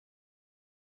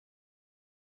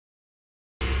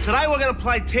Today we're going to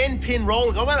play 10-pin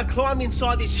rolling. I'm going to climb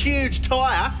inside this huge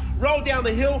tyre, roll down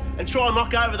the hill and try and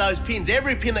knock over those pins.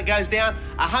 Every pin that goes down,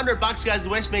 $100 goes to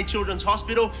Westmead Children's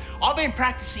Hospital. I've been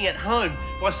practising at home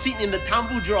by sitting in the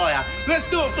tumble dryer. Let's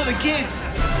do it for the kids.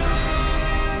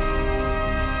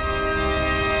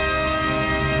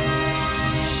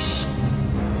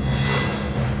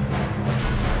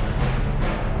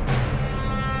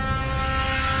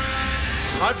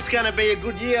 Hope it's going to be a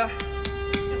good year.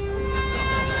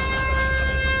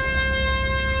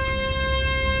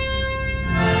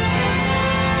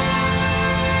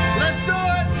 Let's do it!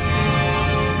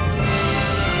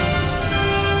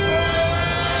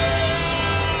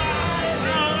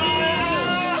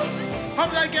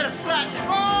 Hope they get it flat.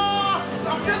 Oh!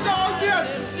 I've hit the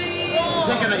Aussies! Oh.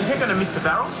 Is that going to miss the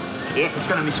barrels? Yeah. It's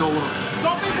going to miss all of them.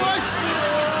 Stop me, boys!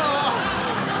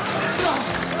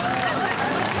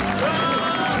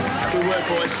 Good work,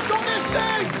 boys. Stop this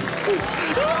thing!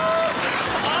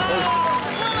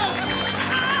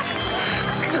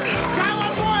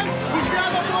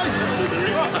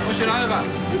 Push it over.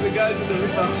 Here we go to the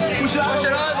river. Push it over.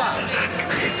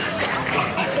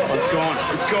 Oh, it's gone.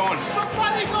 It's gone. Stop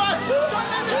fighting, guys! Don't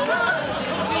let me pass!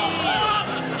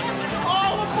 Oh,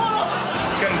 we're caught up!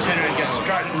 It's going to turn around and go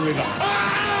straight in the river.